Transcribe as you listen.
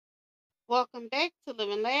Welcome back to Live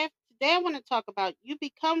and Laugh. Today I want to talk about you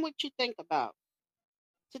become what you think about.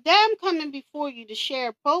 Today I'm coming before you to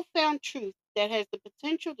share a profound truth that has the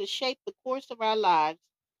potential to shape the course of our lives.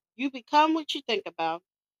 You become what you think about.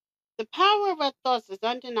 The power of our thoughts is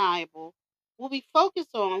undeniable. What we focus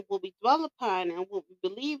on, what we dwell upon, and what we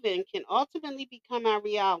believe in can ultimately become our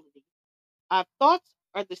reality. Our thoughts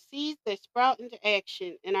are the seeds that sprout into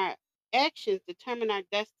action, and our actions determine our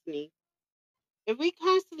destiny. If we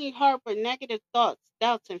constantly harbor negative thoughts,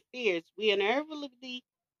 doubts, and fears, we inevitably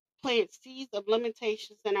plant seeds of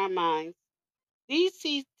limitations in our minds. These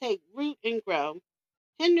seeds take root and grow,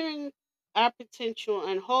 hindering our potential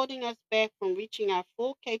and holding us back from reaching our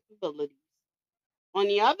full capabilities. On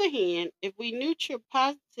the other hand, if we nurture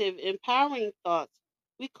positive, empowering thoughts,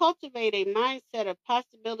 we cultivate a mindset of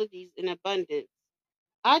possibilities and abundance.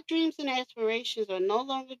 Our dreams and aspirations are no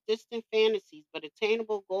longer distant fantasies, but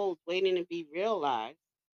attainable goals waiting to be realized.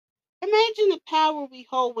 Imagine the power we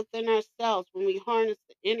hold within ourselves when we harness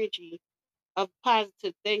the energy of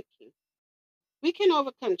positive thinking. We can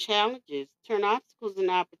overcome challenges, turn obstacles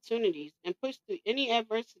into opportunities, and push through any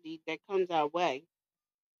adversity that comes our way.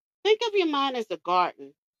 Think of your mind as a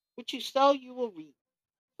garden. What you sow, you will reap.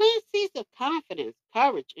 Plant seeds of confidence,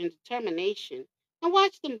 courage, and determination, and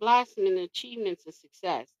watch them blossom into achievements and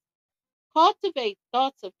success. Cultivate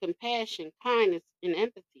thoughts of compassion, kindness, and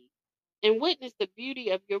empathy, and witness the beauty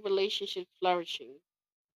of your relationships flourishing.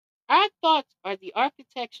 Our thoughts are the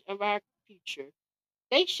architects of our future.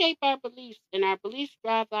 They shape our beliefs, and our beliefs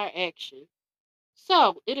drive our action.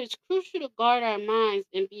 So, it is crucial to guard our minds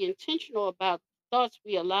and be intentional about the thoughts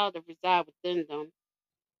we allow to reside within them.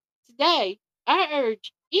 Today, I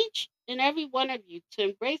urge each and every one of you to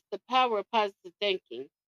embrace the power of positive thinking.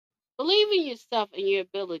 Believe in yourself and your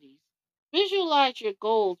abilities. Visualize your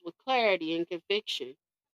goals with clarity and conviction.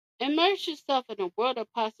 Immerse yourself in a world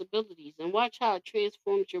of possibilities and watch how it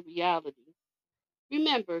transforms your reality.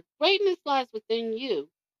 Remember, greatness lies within you,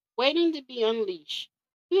 waiting to be unleashed.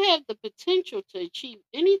 You have the potential to achieve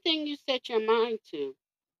anything you set your mind to,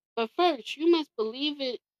 but first you must believe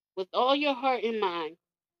it with all your heart and mind.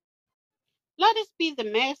 Let us be the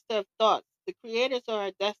master of thoughts, the creators of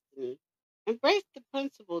our destiny. Embrace the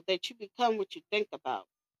principle that you become what you think about,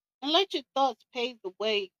 and let your thoughts pave the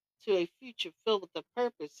way to a future filled with the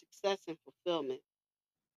purpose, success, and fulfillment.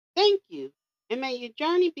 Thank you, and may your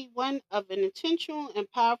journey be one of an intentional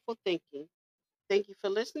and powerful thinking. Thank you for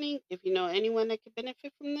listening. If you know anyone that could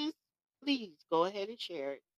benefit from this, please go ahead and share it.